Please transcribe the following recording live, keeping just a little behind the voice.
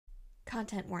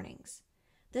Content warnings.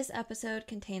 This episode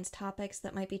contains topics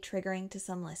that might be triggering to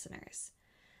some listeners.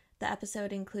 The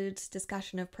episode includes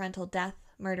discussion of parental death,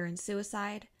 murder and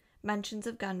suicide, mentions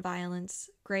of gun violence,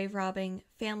 grave robbing,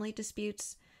 family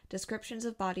disputes, descriptions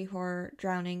of body horror,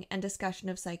 drowning, and discussion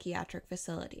of psychiatric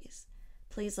facilities.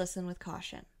 Please listen with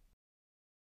caution.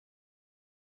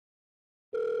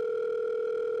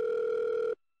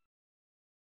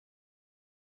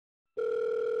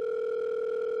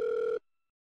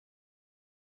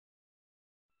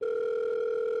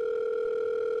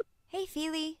 Hey,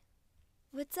 Feely.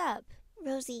 What's up?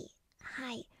 Rosie,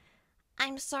 hi.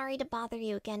 I'm sorry to bother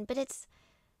you again, but it's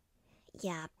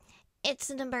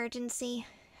an emergency.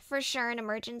 For sure an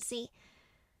emergency.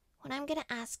 What I'm gonna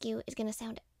ask you is gonna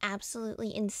sound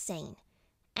absolutely insane,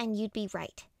 and you'd be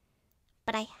right.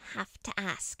 But I have to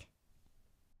ask.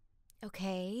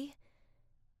 Okay.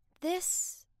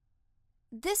 This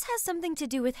has something to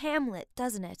do with Hamlet,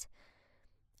 doesn't it?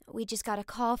 We just got a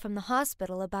call from the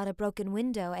hospital about a broken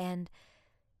window and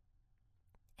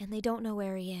they don't know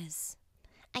where he is.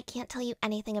 I can't tell you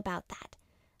anything about that.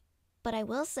 But I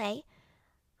will say,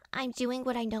 I'm doing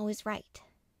what I know is right.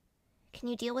 Can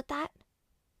you deal with that?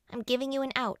 I'm giving you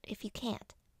an out if you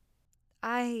can't.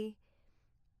 I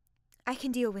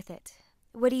can deal with it.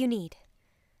 What do you need?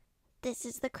 This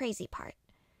is the crazy part.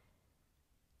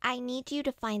 I need you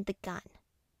to find the gun.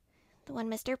 The one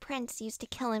Mr. Prince used to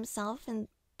kill himself and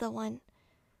the one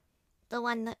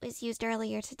that was used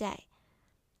earlier today.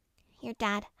 Your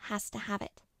dad has to have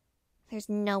it. There's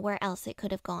nowhere else it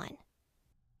could have gone.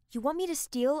 You want me to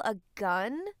steal a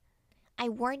gun? I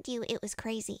warned you it was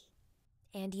crazy.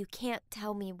 And you can't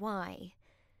tell me why.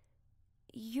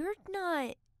 You're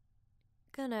not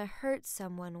gonna hurt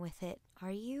someone with it,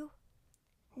 are you?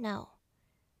 No.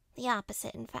 The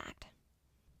opposite, in fact.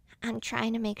 I'm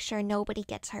trying to make sure nobody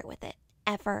gets hurt with it,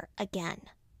 ever again.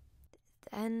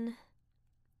 Then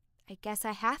I guess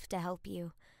I have to help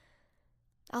you.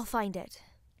 I'll find it.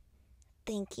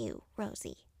 Thank you,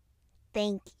 Rosie.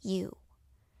 Thank you.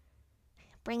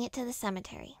 Bring it to the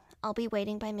cemetery. I'll be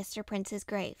waiting by Mr. Prince's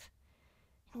grave.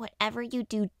 And whatever you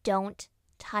do, don't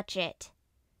touch it.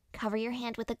 Cover your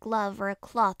hand with a glove or a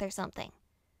cloth or something.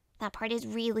 That part is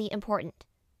really important.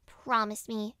 Promise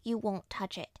me you won't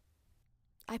touch it.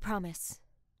 I promise.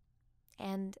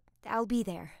 And I'll be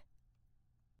there.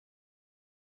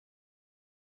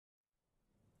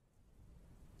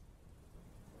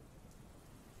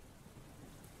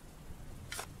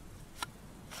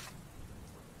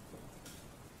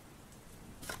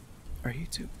 Are you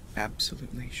two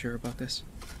absolutely sure about this?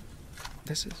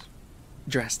 This is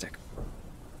drastic.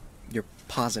 You're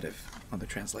positive on the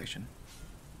translation?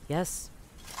 Yes.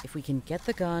 If we can get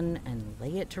the gun and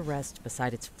lay it to rest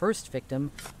beside its first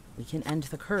victim, we can end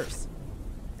the curse.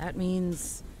 That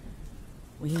means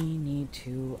we need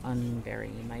to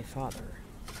unbury my father.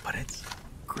 But it's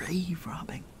grave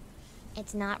robbing.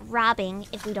 It's not robbing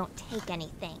if we don't take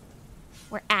anything.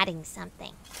 We're adding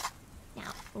something.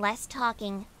 Now, less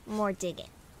talking, more digging.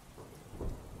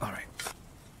 All right.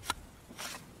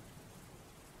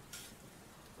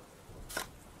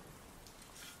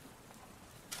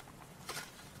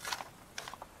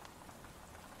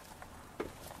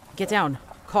 Get down.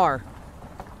 Car.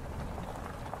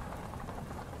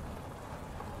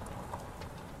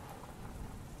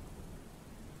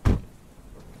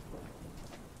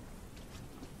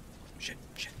 Shit.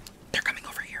 They're coming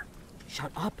over here.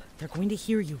 Shut up. They're going to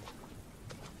hear you.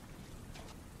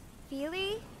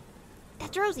 Feely?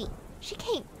 That's Rosie. She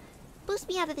came. Boost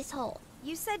me out of this hole.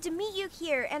 You said to meet you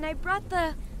here, and I brought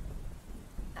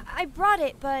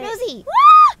it, but... Rosie!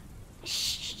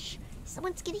 Shh!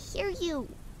 Someone's gonna hear you.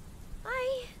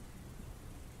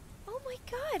 Oh my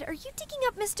god, are you digging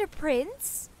up Mr.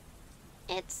 Prince?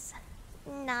 It's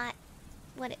not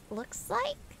what it looks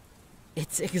like.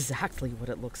 It's exactly what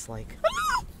it looks like.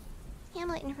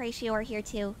 Hamlet and Horatio are here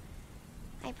too.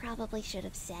 I probably should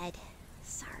have said.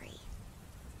 Sorry.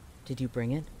 Did you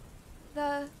bring it?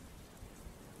 The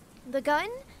gun?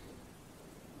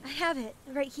 I have it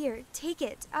right here. Take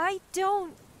it. I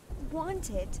don't want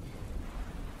it.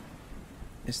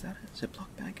 Is that a Ziploc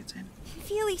bag it's in?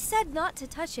 Feely said not to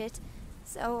touch it,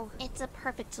 so... It's a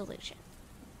perfect solution.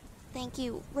 Thank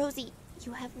you, Rosie.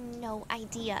 You have no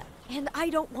idea. And I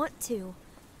don't want to.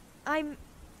 I'm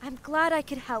glad I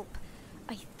could help.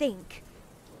 I think.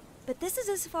 But this is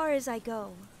as far as I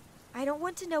go. I don't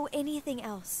want to know anything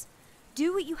else.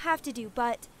 Do what you have to do,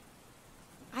 but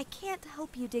I can't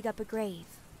help you dig up a grave.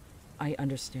 I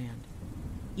understand.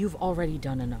 You've already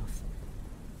done enough.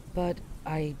 But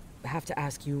I have to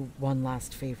ask you one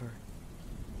last favor.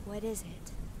 What is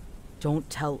it? Don't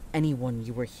tell anyone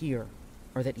you were here.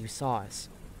 or that you saw us,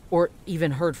 or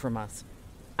even heard from us.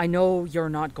 I know you're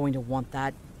not going to want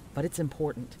that, but it's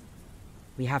important.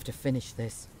 We have to finish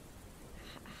this.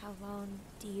 How long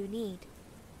do you need?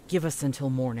 Give us until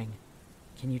morning.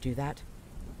 Can you do that?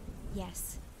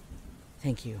 Yes.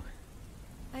 Thank you.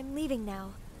 I'm leaving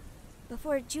now,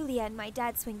 before Giulia and my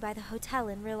dad swing by the hotel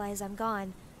and realize I'm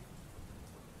gone.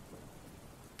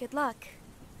 Good luck,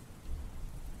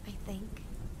 I think.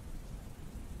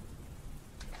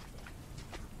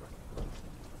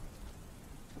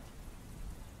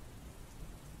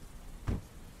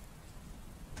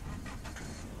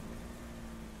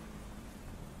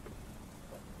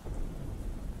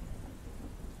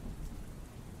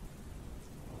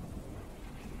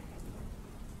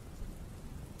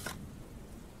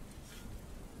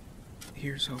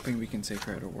 Here's hoping we can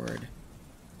sacred a word.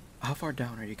 How far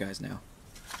down are you guys now?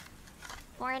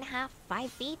 4.5,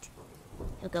 5 feet.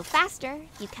 You'll go faster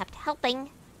if you kept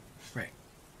helping. Right.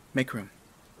 Make room.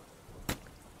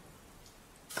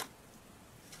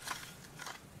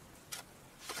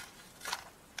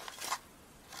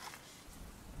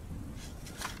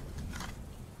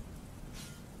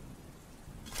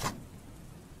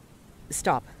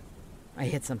 Stop. I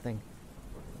hit something.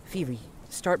 Phoebe,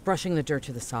 start brushing the dirt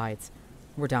to the sides.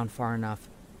 We're down far enough.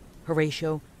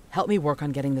 Horatio, help me work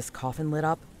on getting this coffin lit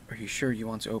up. Are you sure you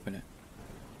want to open it?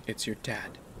 It's your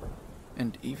dad.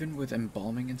 And even with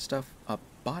embalming and stuff, a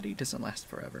body doesn't last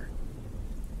forever.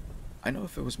 I know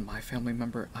if it was my family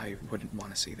member, I wouldn't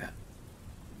want to see that.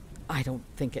 I don't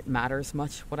think it matters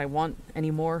much what I want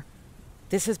anymore.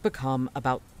 This has become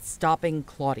about stopping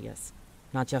Claudius,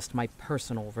 not just my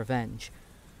personal revenge.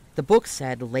 The book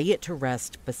said lay it to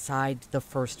rest beside the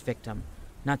first victim,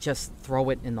 not just throw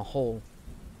it in the hole.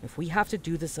 If we have to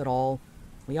do this at all,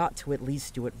 we ought to at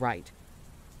least do it right.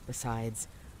 Besides,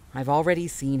 I've already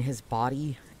seen his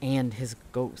body and his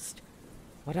ghost.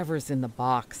 Whatever's in the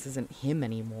box isn't him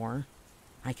anymore.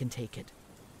 I can take it.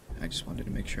 I just wanted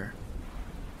to make sure.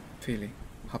 Feely,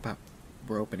 hop out.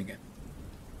 We're opening it.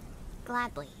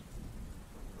 Gladly.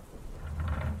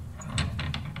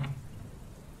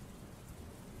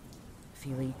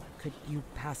 Feely, could you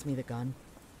pass me the gun?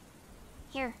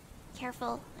 Here,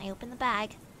 careful. I open the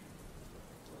bag.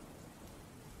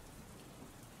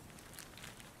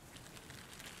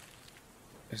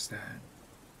 Is that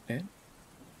it?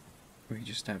 We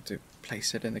just have to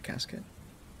place it in the casket?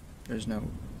 There's no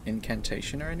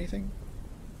incantation or anything?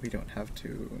 We don't have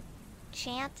to...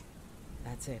 Chant?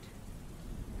 That's it.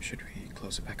 Should we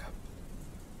close it back up?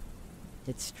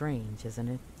 It's strange, isn't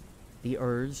it? The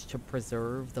urge to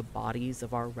preserve the bodies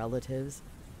of our relatives.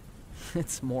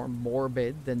 It's more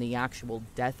morbid than the actual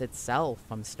death itself,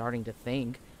 I'm starting to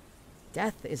think.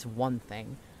 Death is one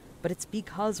thing, but it's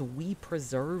because we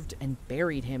preserved and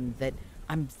buried him that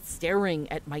I'm staring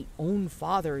at my own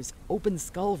father's open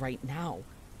skull right now.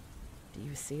 Do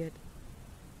you see it?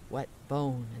 Wet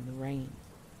bone in the rain.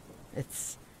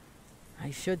 It's,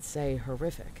 I should say,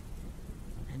 horrific.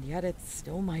 And yet it's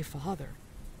still my father.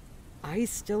 I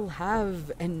still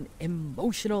have an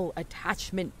emotional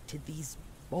attachment to these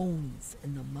bones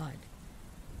in the mud.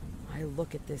 I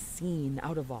look at this scene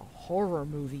out of a horror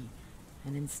movie,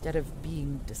 and instead of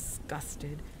being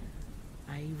disgusted,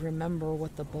 I remember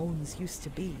what the bones used to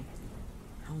be.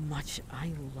 How much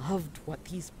I loved what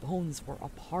these bones were a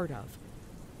part of.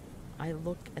 I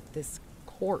look at this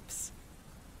corpse,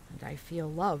 and I feel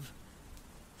love.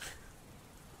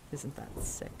 Isn't that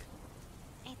sick?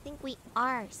 I think we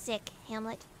are sick,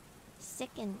 Hamlet. Sick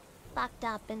and fucked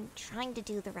up and trying to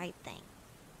do the right thing.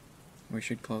 We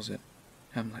should close it.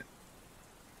 Hamlet.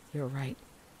 You're right.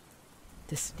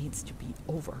 This needs to be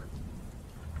over.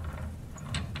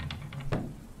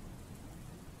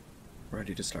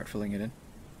 Ready to start filling it in?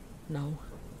 No.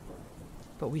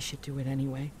 But we should do it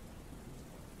anyway.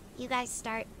 You guys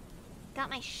start. Got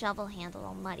my shovel handle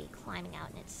all muddy climbing out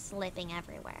and it's slipping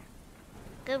everywhere.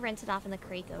 Go rinse it off in the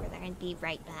creek over there and be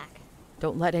right back.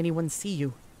 Don't let anyone see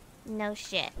you. No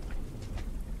shit.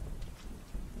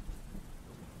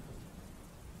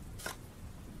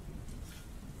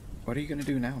 What are you gonna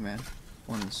do now, man?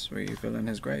 Once we fill in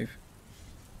his grave?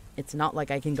 It's not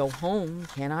like I can go home,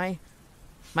 can I?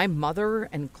 My mother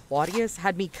and Claudius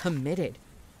had me committed.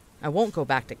 I won't go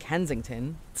back to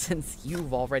Kensington, since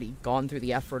you've already gone through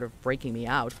the effort of breaking me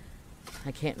out.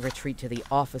 I can't retreat to the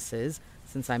offices,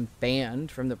 since I'm banned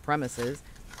from the premises.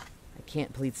 I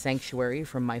can't plead sanctuary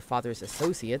from my father's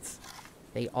associates.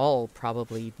 They all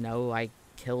probably know I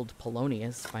killed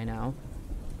Polonius by now.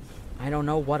 I don't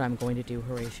know what I'm going to do,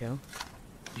 Horatio.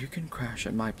 You can crash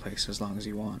at my place as long as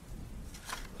you want.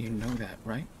 You know that,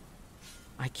 right?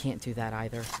 I can't do that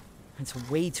either. It's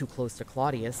way too close to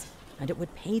Claudius, and it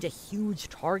would paint a huge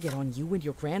target on you and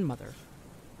your grandmother.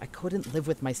 I couldn't live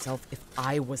with myself if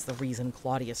I was the reason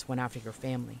Claudius went after your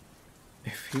family.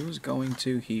 If he was going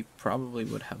to, he probably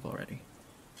would have already.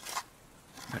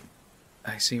 But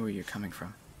I see where you're coming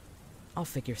from. I'll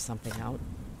figure something out.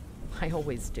 I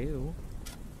always do.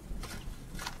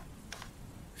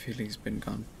 Feely's been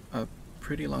gone a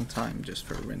pretty long time just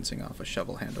for rinsing off a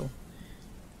shovel handle.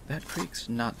 That creek's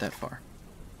not that far.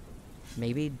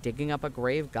 Maybe digging up a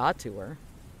grave got to her.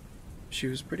 She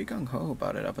was pretty gung-ho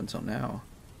about it up until now.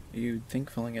 You'd think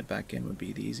filling it back in would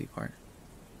be the easy part.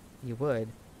 You would.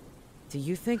 Do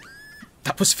you think...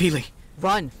 That was Feely!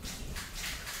 Run!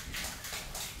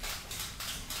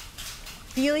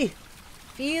 Feely!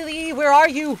 Feely, where are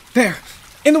you? There!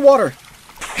 In the water!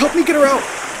 Help me get her out!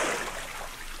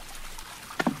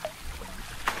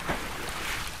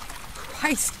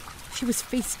 Christ! She was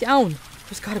face down.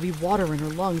 There's gotta be water in her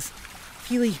lungs.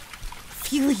 Feely!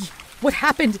 Feely! What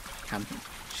happened?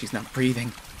 She's not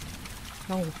breathing.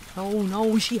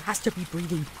 No, she has to be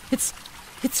breathing. It's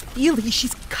Feely,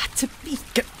 she's got to be.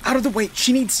 Get out of the way,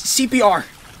 she needs CPR.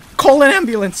 Call an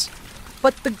ambulance.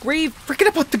 But the grave... Forget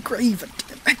about the grave.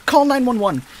 Call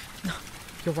 911.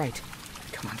 You're right.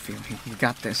 Come on, Feely, you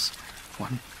got this.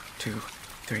 1, 2,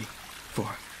 3, 4,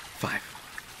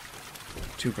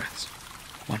 5. 2 breaths.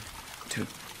 1, 2,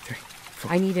 3,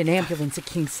 4. I need an ambulance at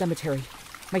King's Cemetery.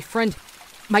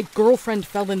 My girlfriend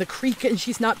fell in the creek and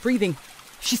she's not breathing.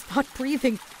 She's not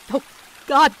breathing. Oh,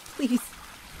 God, please.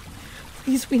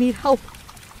 Please, we need help.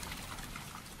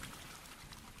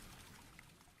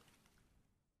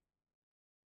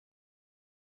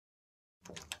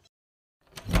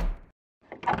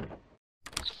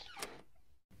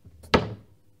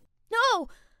 No!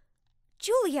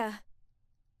 Giulia!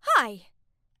 Hi!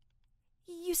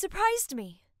 You surprised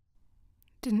me.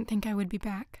 Didn't think I would be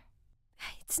back.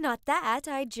 It's not that,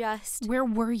 I just... Where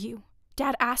were you?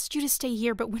 Dad asked you to stay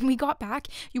here, but when we got back,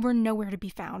 you were nowhere to be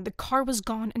found. The car was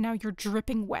gone, and now you're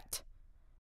dripping wet.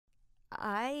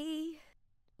 I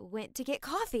went to get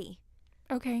coffee.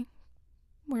 Okay.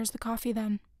 Where's the coffee,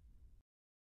 then?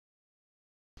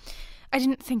 I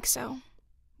didn't think so.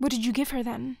 What did you give her,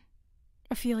 then?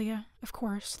 Ophelia, of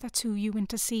course. That's who you went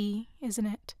to see, isn't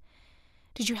it?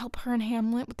 Did you help her and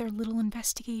Hamlet with their little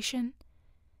investigation?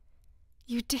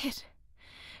 You did,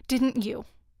 didn't you?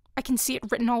 I can see it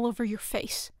written all over your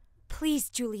face. Please,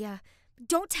 Giulia,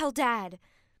 don't tell Dad.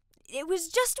 It was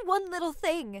just one little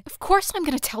thing. Of course I'm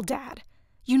going to tell Dad.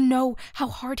 You know how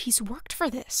hard he's worked for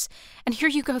this. And here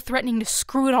you go threatening to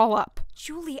screw it all up.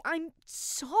 Julie, I'm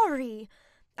sorry.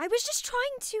 I was just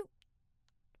trying to...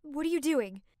 What are you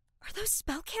doing? Are those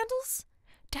spell candles?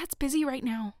 Dad's busy right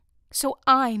now, so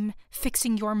I'm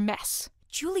fixing your mess.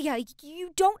 Giulia,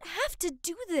 you don't have to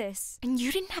do this. And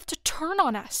you didn't have to turn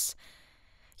on us.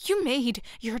 You made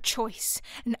your choice,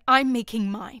 and I'm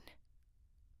making mine.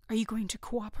 Are you going to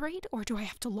cooperate, or do I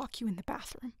have to lock you in the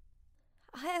bathroom?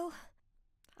 I'll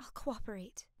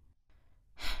cooperate.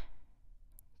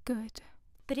 Good.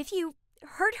 But if you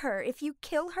hurt her, if you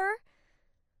kill her,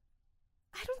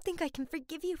 I don't think I can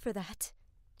forgive you for that.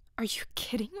 Are you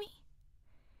kidding me?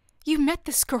 You met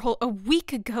this girl a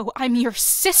week ago. I'm your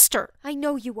sister. I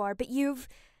know you are, but you've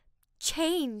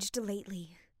changed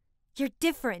lately. You're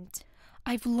different.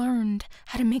 I've learned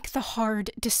how to make the hard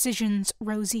decisions,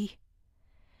 Rosie.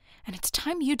 And it's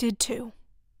time you did too.